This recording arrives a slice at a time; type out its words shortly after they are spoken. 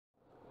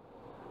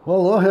Well,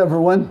 hello,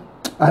 everyone.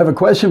 I have a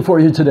question for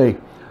you today.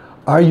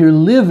 Are you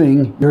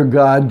living your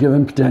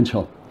God-given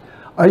potential?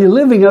 Are you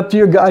living up to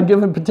your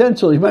God-given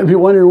potential? You might be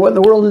wondering, what in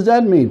the world does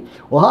that mean?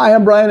 Well, hi,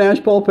 I'm Brian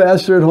Ashpole,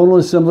 pastor at Honolulu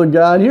Assembly of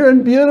God here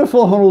in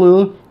beautiful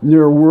Honolulu,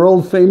 near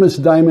world-famous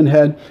Diamond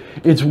Head.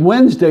 It's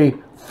Wednesday,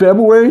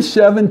 February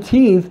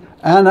 17th,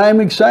 and I'm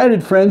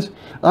excited, friends.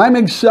 I'm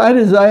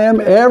excited as I am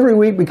every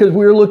week because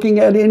we're looking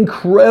at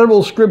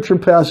incredible scripture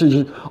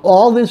passages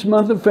all this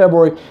month of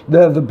February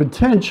that have the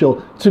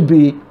potential to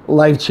be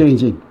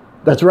life-changing.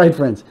 That's right,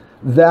 friends.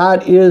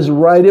 That is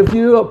right. If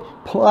you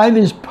apply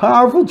these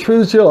powerful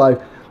truths to your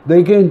life,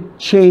 they can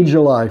change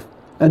your life.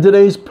 And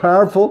today's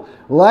powerful,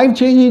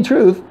 life-changing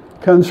truth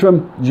comes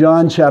from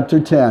John chapter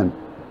 10.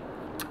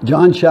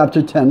 John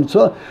chapter 10.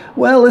 So,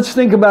 well, let's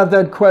think about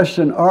that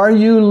question. Are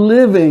you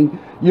living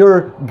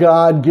your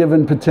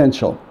God-given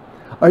potential?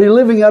 Are you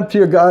living up to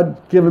your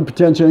God-given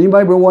potential? You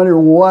might be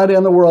wondering what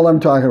in the world I'm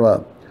talking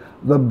about.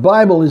 The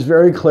Bible is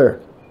very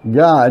clear.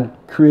 God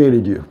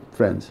created you,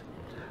 friends.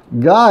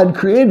 God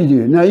created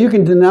you. Now, you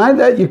can deny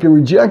that. You can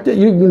reject it.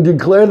 You can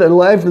declare that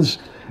life is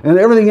and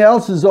everything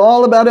else is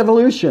all about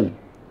evolution.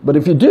 But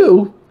if you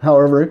do,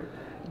 however,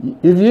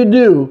 if you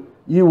do,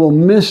 you will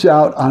miss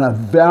out on a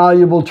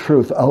valuable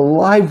truth, a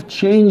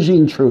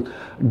life-changing truth.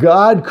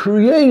 God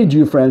created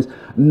you, friends,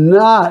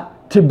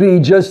 not to be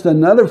just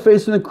another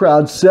face in the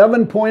crowd,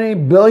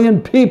 7.8 billion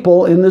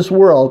people in this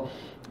world.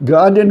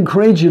 God didn't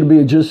create you to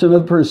be just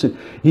another person.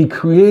 He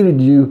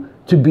created you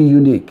to be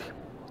unique.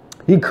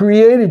 He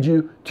created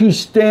you to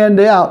stand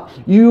out.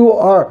 You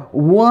are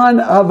one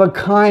of a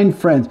kind,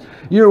 friends.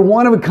 You're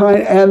one of a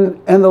kind,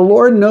 and the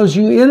Lord knows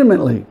you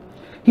intimately.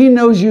 He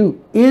knows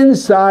you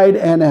inside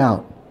and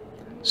out.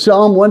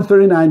 Psalm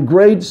 139,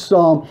 great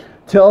psalm,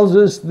 tells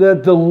us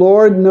that the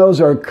Lord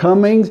knows our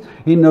comings,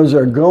 He knows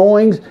our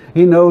goings,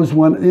 He knows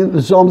when,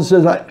 the psalmist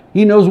says,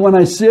 He knows when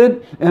I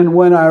sit and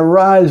when I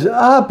rise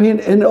up, He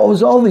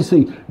knows all these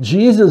things.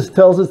 Jesus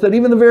tells us that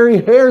even the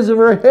very hairs of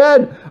our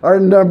head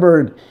are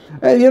numbered.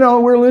 And you know,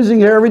 we're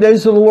losing hair every day,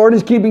 so the Lord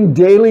is keeping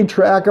daily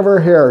track of our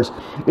hairs.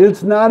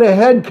 It's not a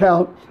head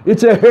count,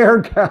 it's a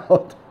hair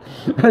count.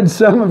 And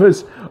some of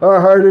us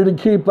are harder to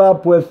keep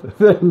up with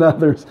than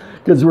others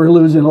because we're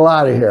losing a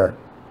lot of hair.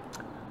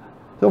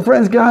 So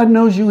friends, God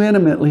knows you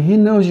intimately. He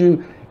knows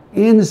you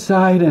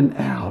inside and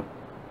out.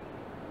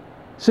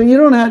 So you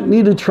don't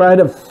need to try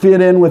to fit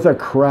in with a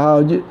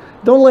crowd.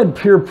 Don't let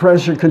peer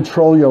pressure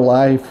control your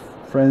life,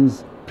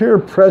 friends. Peer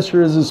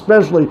pressure is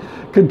especially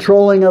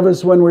controlling of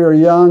us when we are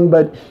young,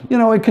 but you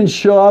know, it can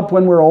show up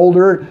when we're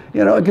older.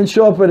 You know, it can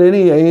show up at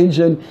any age,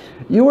 and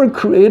you were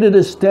created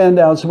to stand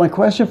out. So my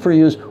question for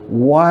you is,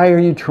 why are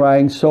you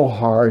trying so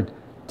hard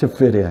to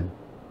fit in?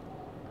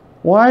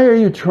 Why are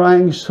you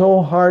trying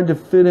so hard to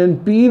fit in?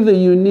 Be the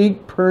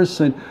unique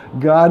person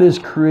God has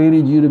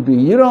created you to be.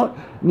 You don't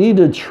need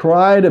to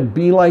try to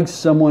be like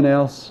someone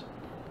else.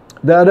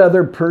 That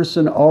other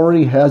person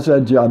already has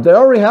that job. They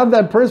already have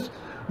that person.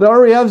 They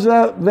already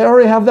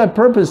have that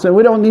purpose, and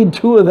we don't need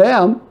two of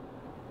them.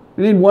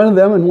 We need one of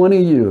them and one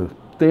of you.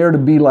 They are to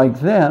be like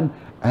them,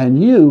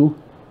 and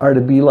you are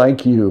to be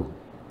like you.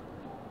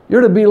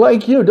 You're to be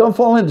like you. Don't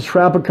fall into the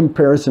trap of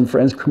comparison,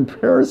 friends.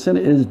 Comparison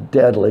is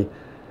deadly.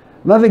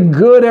 Nothing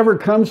good ever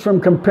comes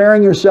from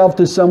comparing yourself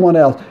to someone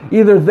else.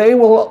 Either they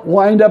will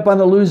wind up on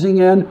the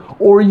losing end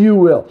or you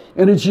will.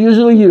 And it's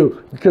usually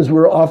you, because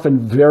we're often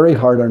very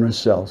hard on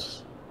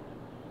ourselves.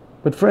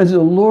 But friends, the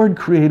Lord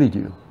created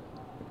you.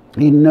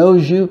 He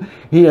knows you.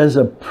 He has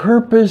a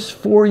purpose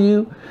for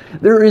you.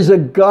 There is a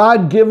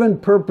God-given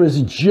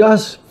purpose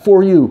just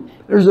for you.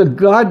 There's a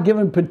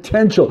God-given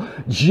potential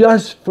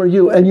just for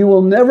you. And you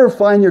will never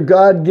find your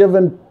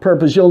God-given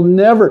purpose. You'll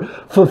never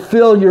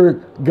fulfill your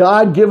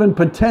God-given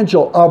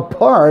potential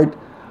apart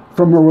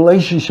from a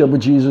relationship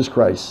with Jesus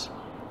Christ.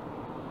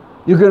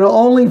 You can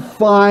only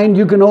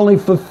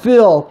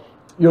fulfill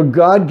your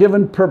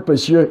God-given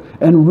purpose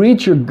and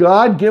reach your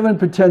God-given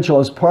potential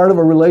as part of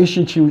a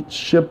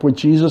relationship with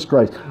Jesus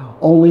Christ.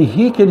 Only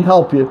He can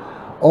help you.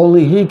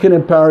 Only He can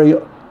empower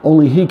you.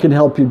 Only He can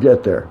help you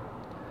get there.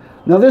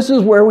 Now, this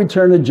is where we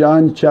turn to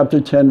John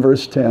chapter 10,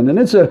 verse 10. And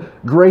it's a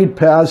great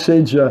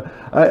passage.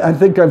 I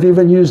think I've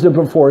even used it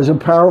before. It's a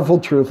powerful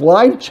truth,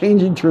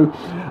 life-changing truth.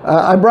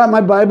 I brought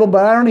my Bible,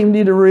 but I don't even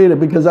need to read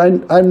it because I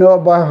know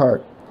it by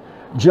heart.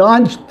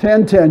 John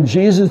 10:10,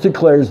 Jesus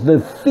declares, the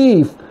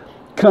thief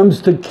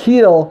comes to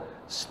kill,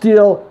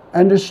 steal,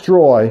 and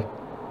destroy.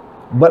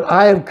 But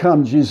I have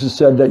come, Jesus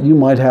said, that you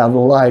might have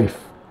life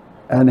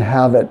and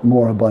have it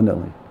more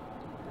abundantly.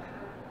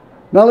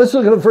 Now let's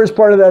look at the first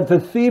part of that. The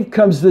thief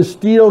comes to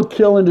steal,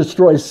 kill, and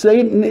destroy.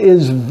 Satan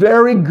is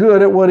very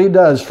good at what he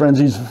does, friends.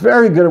 He's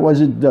very good at what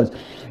he does.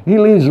 He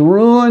leaves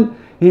ruin,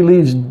 he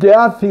leaves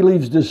death, he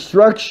leaves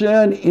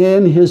destruction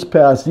in his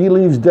path. He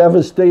leaves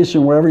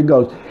devastation wherever he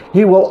goes.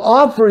 He will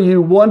offer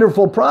you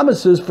wonderful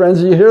promises,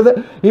 friends. You hear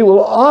that? He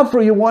will offer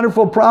you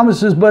wonderful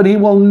promises, but he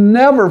will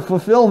never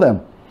fulfill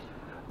them.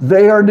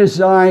 They are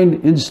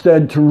designed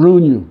instead to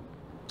ruin you.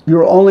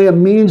 You're only a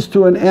means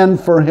to an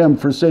end for him,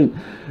 for Satan.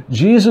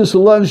 Jesus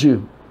loves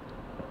you.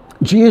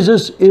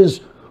 Jesus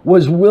is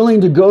was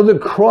willing to go to the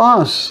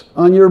cross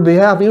on your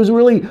behalf. He was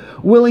really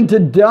willing to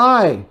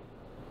die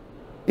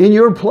in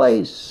your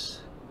place.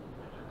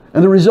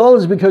 And the result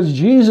is because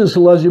Jesus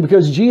loves you,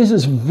 because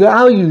Jesus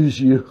values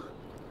you,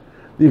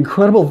 the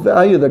incredible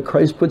value that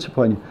Christ puts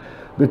upon you.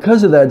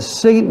 Because of that,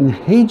 Satan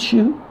hates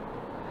you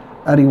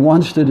and he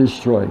wants to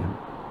destroy you.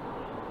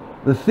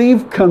 The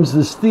thief comes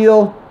to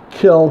steal,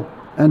 kill,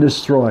 and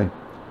destroy.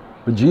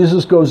 But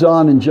Jesus goes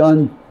on in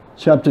John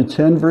chapter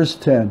 10, verse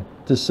 10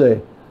 to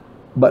say,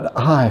 but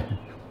I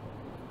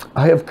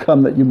have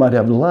come that you might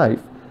have life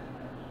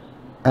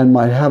and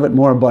might have it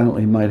more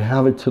abundantly, might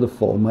have it to the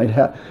full,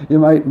 you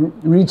might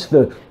reach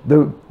the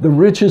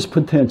richest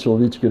potential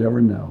that you could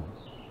ever know.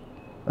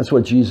 That's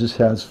what Jesus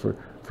has for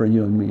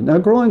you and me. Now,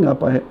 growing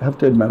up, I have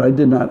to admit, I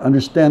did not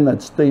understand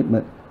that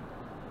statement,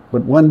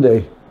 but one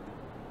day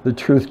the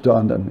truth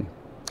dawned on me.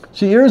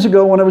 See, years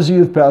ago when I was a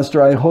youth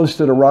pastor, I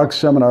hosted a rock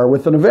seminar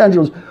with an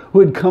evangelist who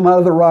had come out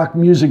of the rock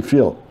music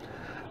field.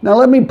 Now,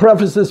 let me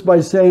preface this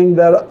by saying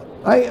that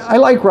I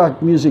like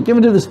rock music,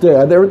 even to this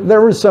day.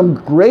 There were some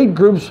great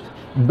groups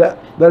that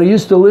I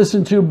used to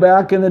listen to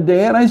back in the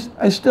day, and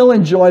I still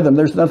enjoy them.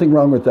 There's nothing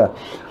wrong with that.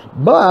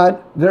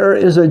 But there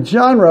is a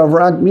genre of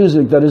rock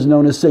music that is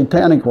known as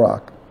satanic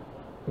rock.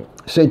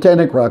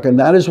 Satanic rock, and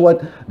that is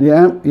what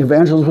the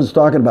evangelist was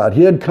talking about.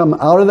 He had come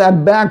out of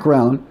that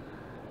background,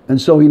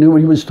 and so he knew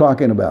what he was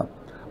talking about.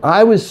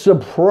 I was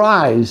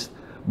surprised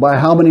by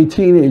how many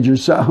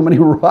teenagers, how many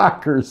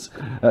rockers,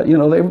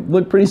 they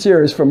looked pretty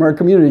serious from our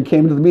community,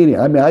 came to the meeting.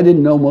 I mean, I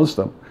didn't know most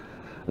of them.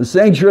 The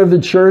sanctuary of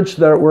the church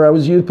where I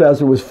was youth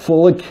pastor was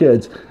full of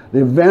kids.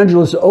 The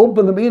evangelist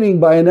opened the meeting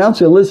by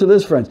announcing, listen to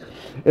this, friends,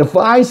 if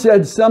I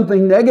said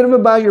something negative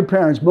about your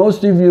parents,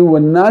 most of you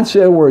would not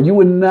say a word. You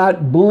would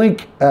not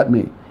blink at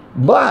me.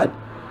 But,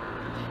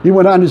 he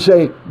went on to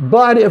say,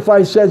 but if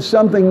I said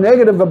something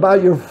negative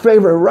about your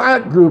favorite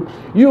rock group,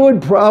 you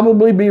would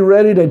probably be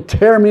ready to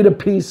tear me to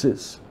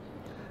pieces.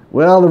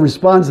 Well, the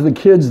response of the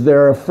kids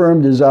there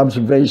affirmed his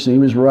observation. He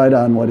was right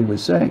on what he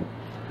was saying.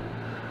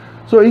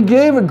 So he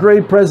gave a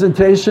great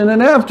presentation,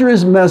 and after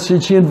his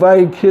message, he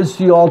invited kids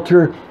to the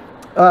altar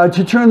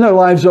to turn their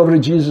lives over to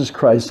Jesus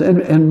Christ.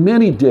 And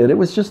many did. It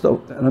was just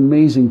an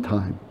amazing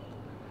time.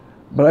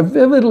 But I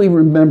vividly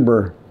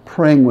remember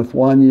praying with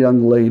one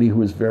young lady who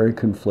was very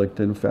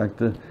conflicted. In fact,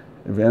 the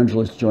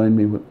evangelist joined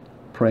me with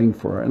praying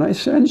for her. And I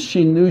sensed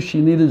she knew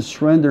she needed to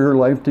surrender her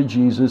life to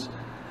Jesus,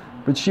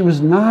 but she was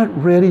not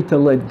ready to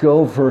let go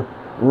of her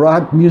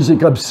rock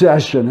music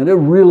obsession. And it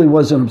really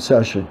was an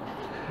obsession.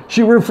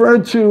 She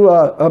referred to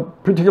a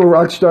particular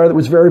rock star that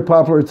was very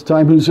popular at the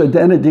time, whose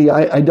identity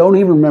I don't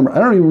even remember. I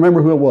don't even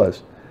remember who it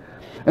was.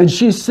 And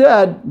she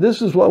said,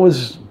 this is what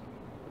was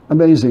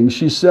amazing.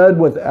 She said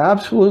with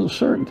absolute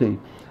certainty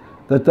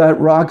that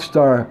rock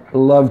star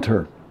loved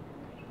her.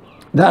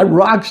 That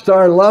rock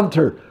star loved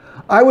her.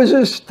 I was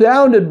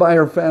astounded by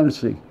her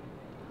fantasy.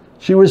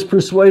 She was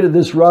persuaded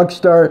this rock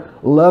star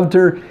loved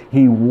her.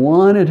 He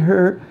wanted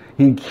her.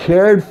 He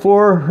cared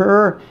for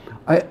her.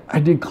 I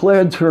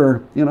declared to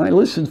her, I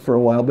listened for a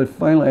while, but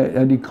finally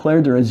I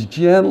declared to her as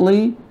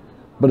gently,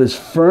 but as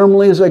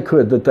firmly as I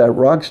could, that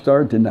rock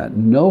star did not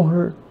know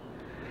her.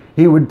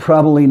 He would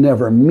probably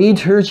never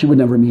meet her. She would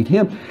never meet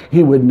him.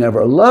 He would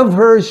never love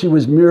her. She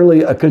was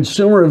merely a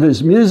consumer of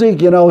his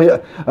music.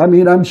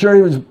 I'm sure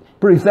he was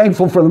pretty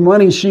thankful for the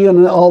money she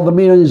and all the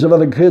millions of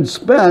other kids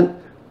spent.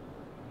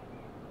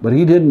 But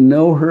he didn't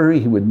know her.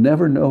 He would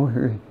never know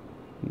her.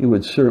 He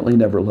would certainly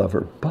never love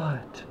her.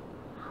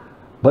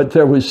 But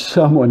there was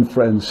someone,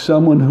 friends,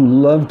 someone who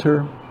loved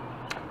her.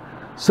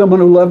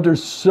 Someone who loved her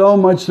so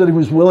much that he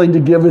was willing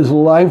to give his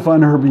life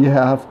on her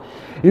behalf.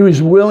 He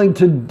was willing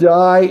to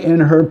die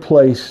in her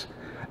place.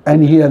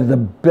 And he had the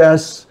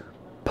best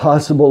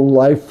possible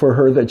life for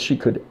her that she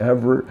could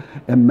ever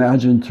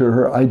imagine to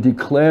her. I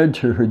declared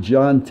to her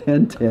John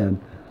 10:10.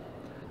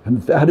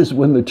 And that is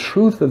when the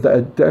truth of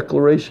that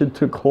declaration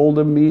took hold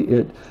of me.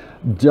 It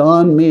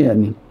dawned me,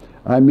 and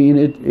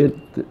the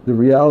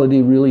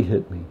reality really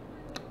hit me.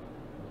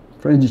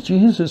 Friends,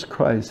 Jesus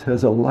Christ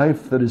has a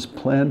life that is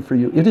planned for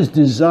you. It is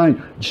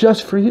designed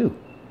just for you.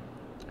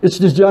 It's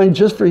designed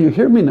just for you.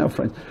 Hear me now,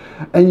 friends.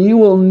 And you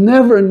will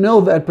never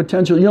know that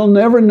potential. You'll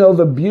never know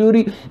the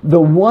beauty, the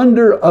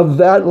wonder of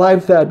that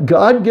life, that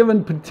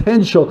God-given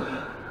potential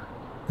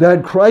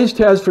that Christ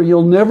has for you.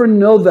 You'll never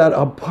know that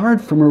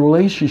apart from a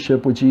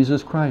relationship with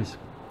Jesus Christ.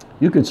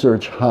 You could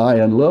search high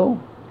and low.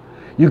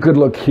 You could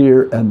look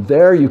here and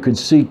there. You could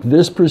seek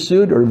this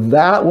pursuit or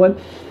that one.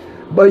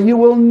 But you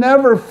will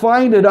never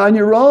find it on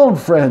your own,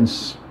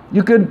 friends.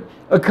 You could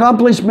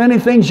accomplish many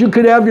things. You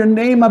could have your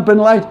name up in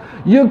lights.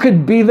 You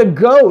could be the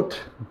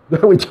GOAT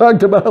that we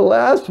talked about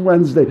last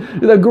Wednesday,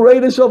 the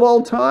greatest of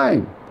all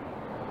time.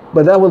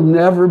 But that will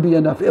never be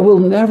enough. It will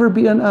never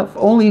be enough.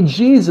 Only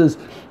Jesus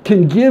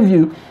can give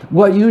you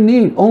what you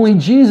need. Only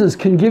Jesus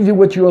can give you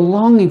what you're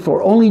longing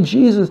for. Only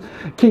Jesus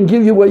can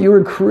give you what you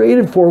were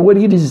created for, what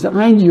he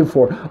designed you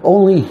for.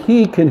 Only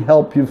he can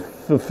help you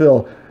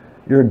fulfill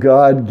your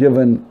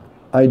God-given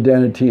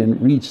identity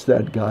and reach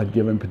that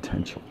God-given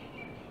potential.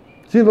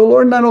 See, the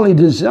Lord not only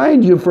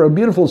designed you for a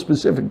beautiful,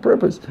 specific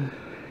purpose,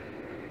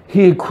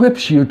 He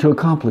equips you to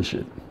accomplish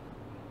it.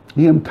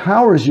 He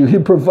empowers you. He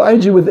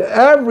provides you with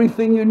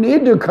everything you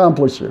need to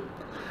accomplish it.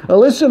 Now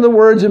listen to the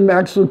words of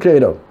Max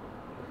Lucado,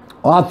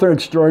 author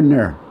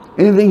extraordinaire.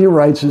 Anything he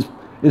writes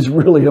is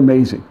really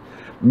amazing.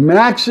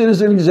 Max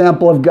is an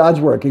example of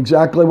God's work,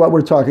 exactly what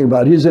we're talking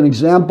about. He's an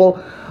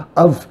example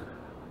of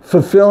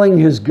fulfilling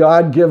his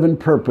God-given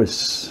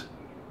purpose.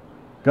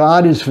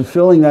 God is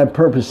fulfilling that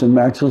purpose in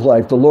Max's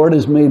life. The Lord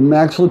has made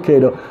Max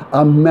Lucado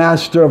a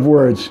master of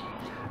words.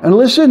 And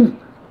listen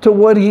to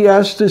what he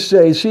has to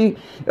say. See,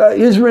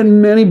 he's written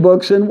many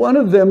books, and one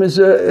of them is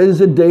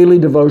a daily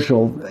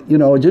devotional, you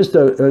know, just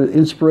an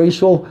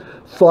inspirational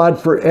thought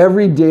for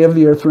every day of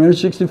the year,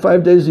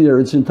 365 days of the year.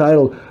 It's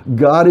entitled,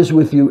 God is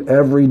with you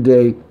every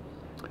day.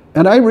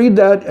 And I read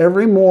that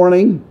every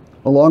morning,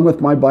 along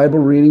with my Bible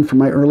reading for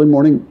my early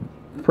morning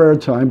prayer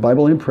time,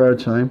 Bible and prayer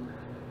time.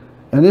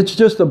 And it's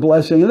just a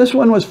blessing. And this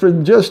one was for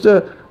just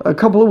a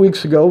couple of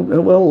weeks ago,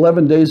 well,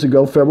 11 days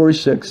ago, February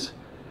 6th.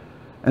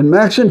 And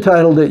Max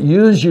entitled it,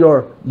 Use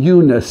Your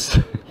You-ness.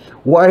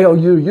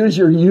 Y-O-U, use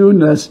your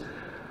you-ness.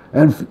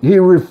 And he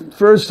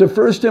refers to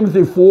 1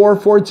 Timothy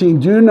 4:14.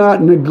 Do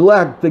not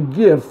neglect the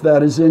gift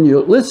that is in you.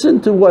 Listen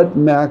to what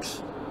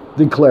Max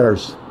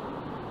declares.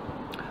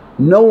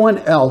 No one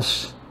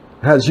else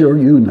has your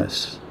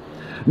you-ness.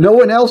 No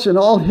one else in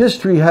all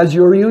history has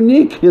your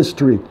unique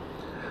history.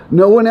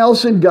 No one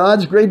else in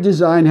God's great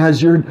design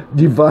has your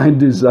divine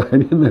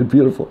design. Isn't that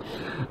beautiful?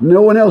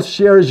 No one else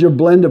shares your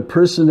blend of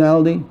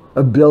personality,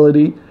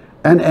 ability,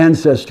 and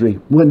ancestry.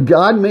 When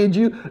God made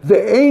you,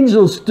 the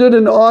angels stood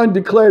in awe and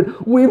declared,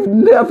 we've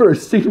never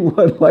seen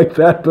one like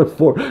that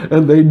before,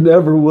 and they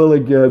never will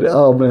again.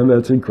 Oh man,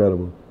 that's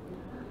incredible.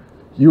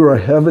 You are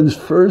heaven's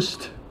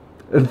first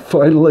and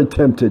final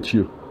attempt at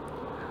you.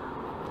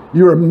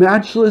 You're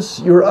matchless,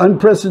 you're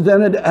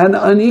unprecedented, and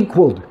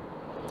unequaled.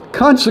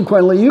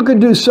 Consequently, you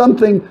can do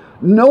something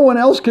no one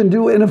else can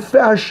do in a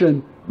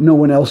fashion no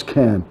one else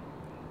can.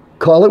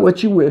 Call it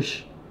what you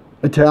wish,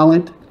 a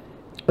talent,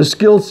 a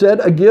skill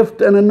set, a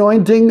gift, an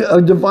anointing,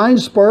 a divine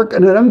spark,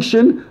 an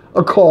unction,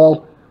 a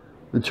call.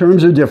 The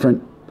terms are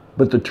different,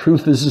 but the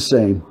truth is the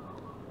same.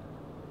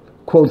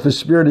 Quote, the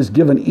Spirit has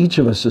given each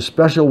of us a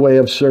special way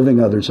of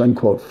serving others,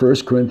 unquote,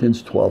 1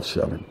 Corinthians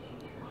 12:7.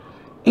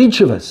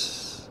 Each of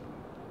us,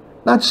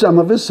 not some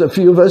of us, a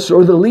few of us,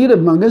 or the lead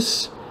among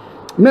us.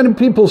 Many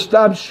people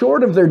stop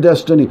short of their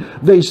destiny.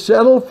 They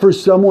settle for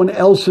someone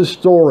else's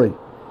story.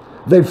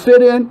 They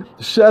fit in,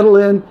 settle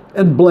in,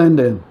 and blend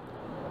in.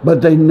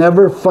 But they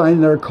never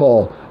find their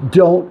call.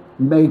 Don't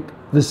make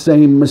the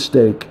same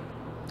mistake.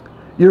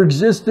 Your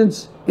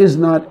existence is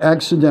not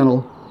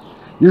accidental.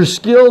 Your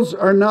skills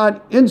are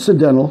not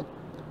incidental.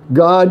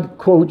 God,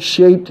 quote,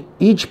 shaped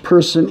each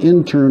person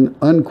in turn,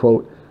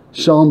 unquote,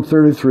 Psalm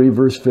 33,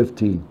 verse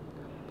 15.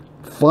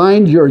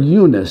 Find your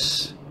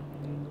you-ness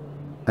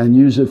and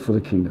use it for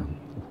the kingdom.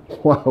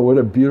 Wow, what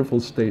a beautiful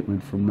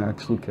statement from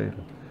Max Lucado.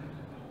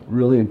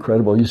 Really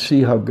incredible. You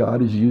see how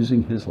God is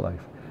using his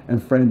life.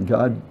 And friend,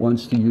 God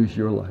wants to use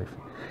your life.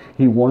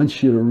 He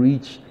wants you to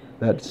reach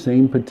that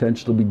same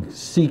potential, to be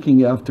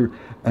seeking after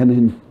and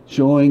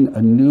enjoying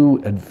a new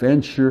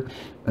adventure,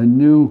 a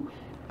new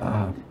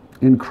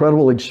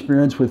incredible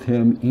experience with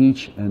him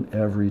each and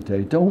every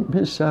day. Don't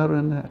miss out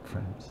on that,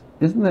 friends.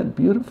 Isn't that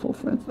beautiful,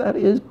 friends? That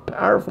is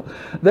powerful.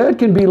 That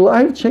can be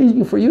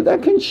life-changing for you.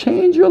 That can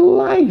change your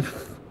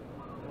life.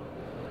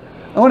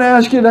 I want to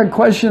ask you that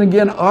question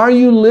again. Are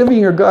you living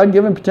your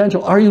God-given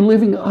potential? Are you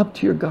living up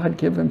to your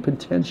God-given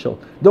potential?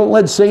 Don't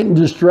let Satan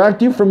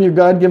distract you from your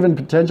God-given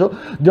potential.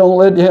 Don't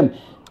let him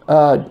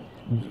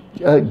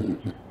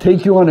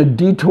take you on a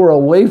detour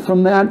away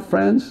from that,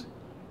 friends.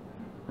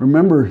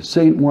 Remember,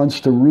 Satan wants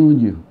to ruin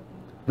you.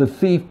 The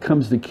thief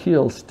comes to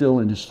kill, steal,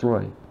 and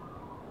destroy.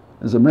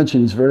 As I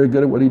mentioned, he's very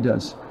good at what he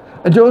does.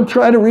 And don't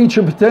try to reach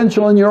your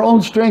potential in your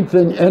own strength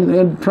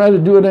and try to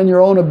do it in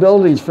your own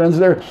abilities, friends.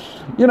 There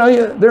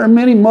are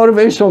many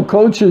motivational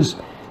coaches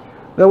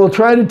that will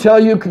try to tell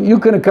you you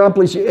can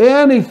accomplish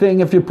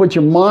anything if you put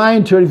your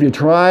mind to it, if you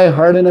try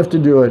hard enough to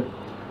do it.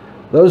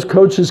 Those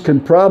coaches can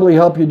probably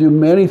help you do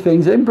many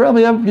things. They can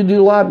probably help you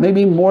do a lot,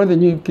 maybe more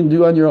than you can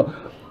do on your own.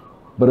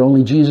 But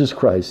only Jesus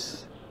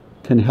Christ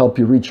can help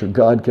you reach your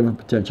God-given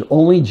potential.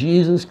 Only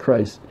Jesus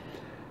Christ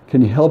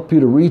can help you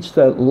to reach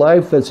that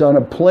life that's on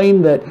a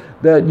plane that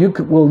you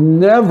will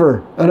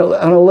never, on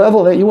a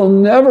level that you will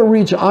never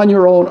reach on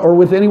your own or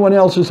with anyone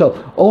else's help.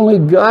 Only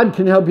God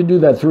can help you do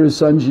that through his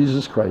son,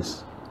 Jesus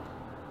Christ.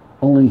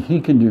 Only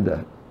he can do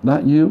that.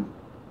 Not you,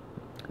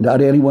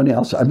 not anyone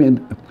else. I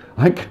mean,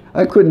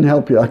 I couldn't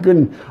help you. I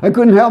couldn't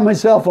help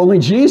myself. Only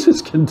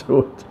Jesus can do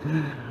it.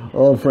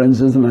 Oh, friends,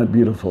 isn't that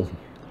beautiful?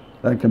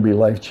 That can be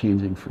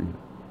life-changing for you.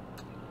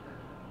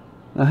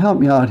 Now help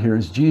me out here.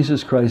 Is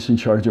Jesus Christ in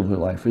charge of your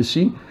life? Is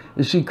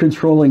he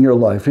controlling your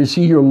life? Is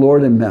he your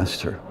Lord and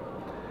Master?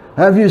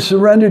 Have you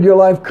surrendered your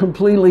life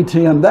completely to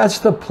Him? That's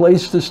the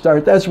place to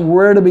start. That's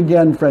where to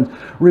begin, friends.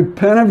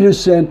 Repent of your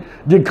sin.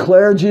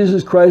 Declare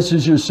Jesus Christ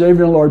as your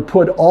Savior and Lord.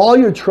 Put all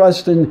your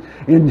trust in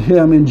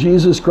Him, in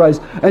Jesus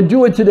Christ. And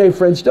do it today,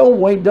 friends. Don't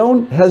wait.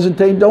 Don't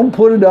hesitate. Don't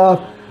put it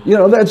off. You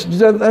know, that's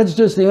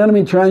just the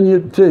enemy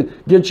trying to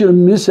get you to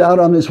miss out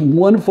on this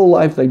wonderful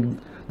life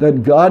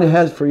that God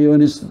has for you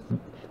in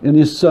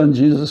His Son,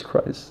 Jesus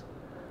Christ.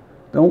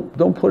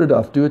 Don't put it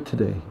off. Do it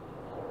today.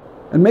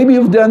 And maybe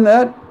you've done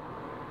that.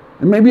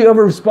 And maybe you have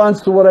a response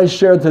to what I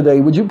shared today.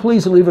 Would you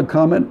please leave a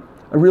comment?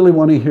 I really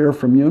want to hear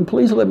from you. And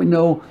please let me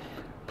know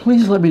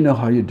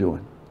how you're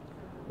doing.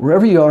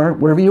 Wherever you are,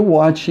 wherever you're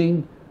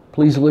watching,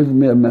 please leave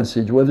me a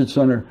message, whether it's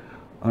on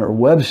our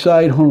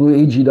website,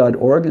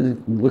 honoluluag.org, it's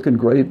looking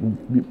great,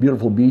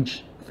 beautiful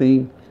beach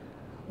theme.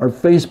 Our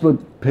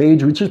Facebook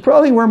page, which is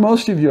probably where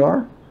most of you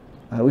are.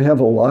 We have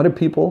a lot of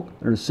people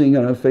that are seeing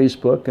it on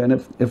Facebook. And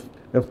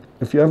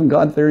if you haven't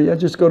got there yet,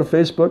 just go to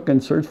Facebook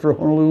and search for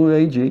Honolulu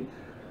AG.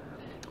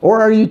 Or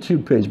our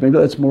YouTube page. Maybe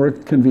that's more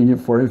convenient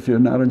for you if you're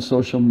not on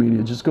social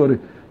media. Just go to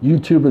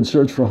YouTube and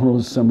search for Honolulu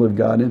Assembly of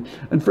God.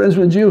 And friends,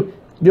 would you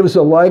give us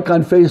a like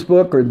on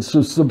Facebook or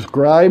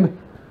subscribe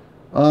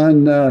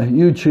on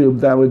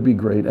YouTube? That would be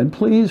great. And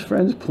please,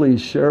 friends,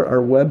 please share our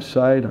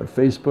website, our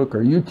Facebook,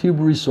 our YouTube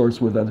resource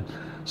with others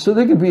so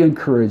they can be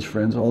encouraged,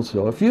 friends,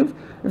 also. If you've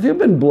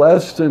been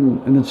blessed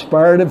and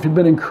inspired, if you've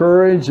been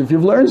encouraged, if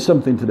you've learned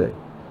something today,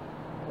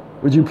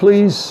 would you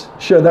please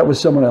share that with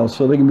someone else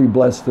so they can be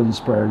blessed and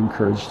inspired and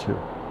encouraged too?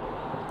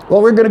 Well,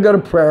 we're going to go to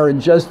prayer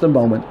in just a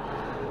moment.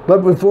 But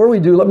before we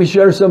do, let me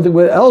share something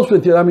else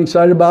with you that I'm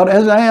excited about,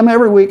 as I am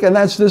every week, and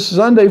that's this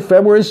Sunday,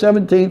 February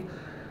 17th.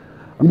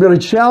 I'm going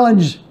to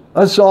challenge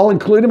us all,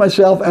 including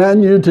myself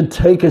and you, to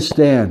take a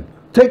stand.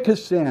 Take a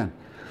stand.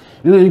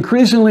 In an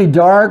increasingly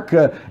dark,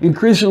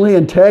 increasingly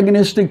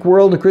antagonistic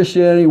world of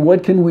Christianity,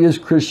 what can we as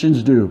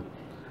Christians do?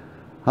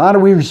 How do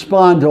we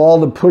respond to all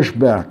the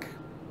pushback?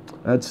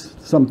 That's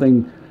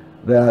something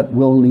that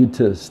we'll need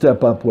to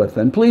step up with.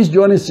 And please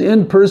join us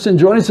in person.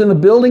 Join us in the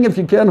building if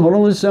you can,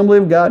 Honolulu Assembly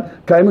of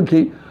God,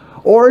 Kaimuki,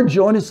 or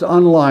join us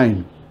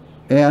online.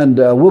 And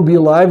we'll be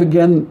live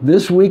again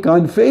this week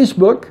on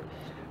Facebook,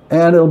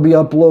 and it'll be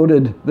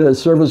uploaded, the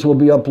service will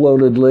be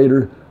uploaded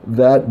later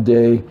that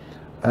day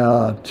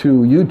to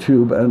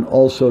YouTube and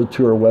also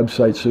to our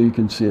website so you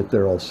can see it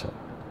there also.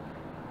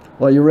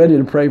 Well, you ready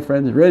to pray,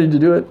 friends? Ready to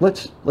do it?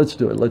 Let's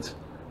do it. Let's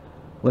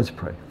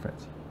pray,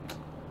 friends.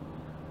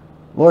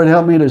 Lord,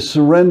 help me to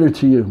surrender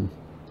to you.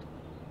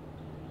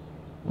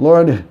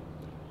 Lord,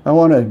 I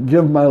want to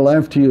give my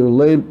life to you,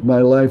 lay my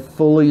life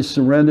fully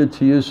surrendered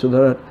to you so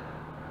that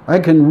I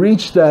can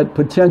reach that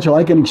potential.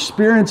 I can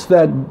experience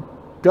that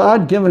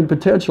God-given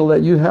potential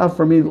that you have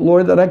for me,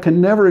 Lord, that I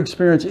can never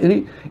experience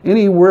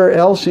anywhere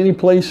else, any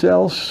place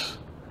else.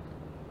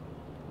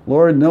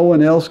 Lord, no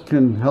one else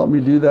can help me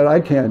do that. I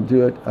can't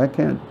do it. I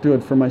can't do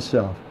it for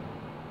myself.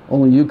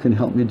 Only you can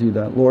help me do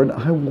that. Lord,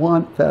 I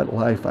want that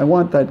life. I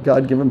want that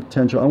God-given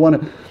potential. I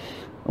want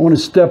to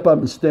step up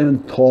and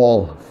stand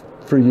tall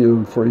for you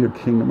and for your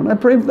kingdom. And I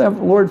pray for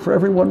that, Lord, for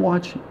everyone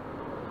watching.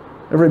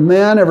 Every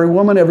man, every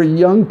woman, every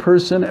young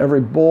person, every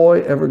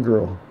boy, every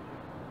girl.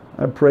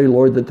 I pray,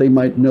 Lord, that they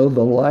might know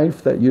the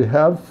life that you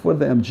have for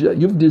them.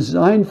 You've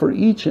designed for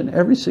each and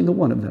every single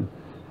one of them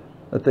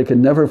that they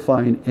can never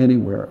find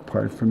anywhere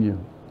apart from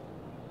you.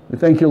 We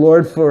thank you,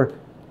 Lord, for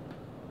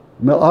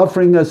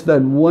offering us that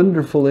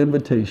wonderful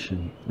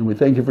invitation. And we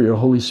thank you for your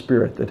Holy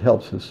Spirit that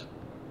helps us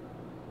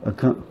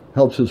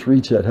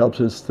reach that,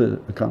 helps us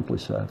to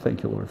accomplish that.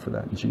 Thank you, Lord, for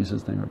that. In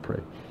Jesus' name I pray.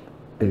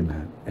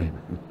 Amen.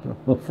 Amen.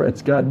 Well,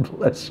 friends, God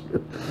bless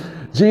you.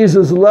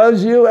 Jesus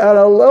loves you. And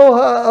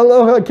aloha,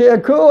 aloha,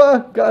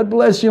 keakua. God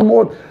bless you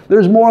more.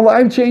 There's more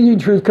life-changing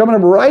truth coming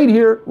up right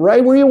here,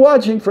 right where you're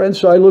watching, friends.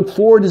 So I look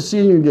forward to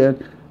seeing you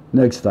again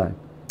next time.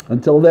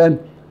 Until then,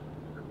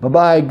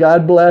 bye-bye.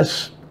 God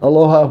bless.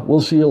 Aloha.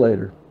 We'll see you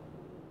later.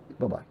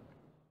 Bye-bye.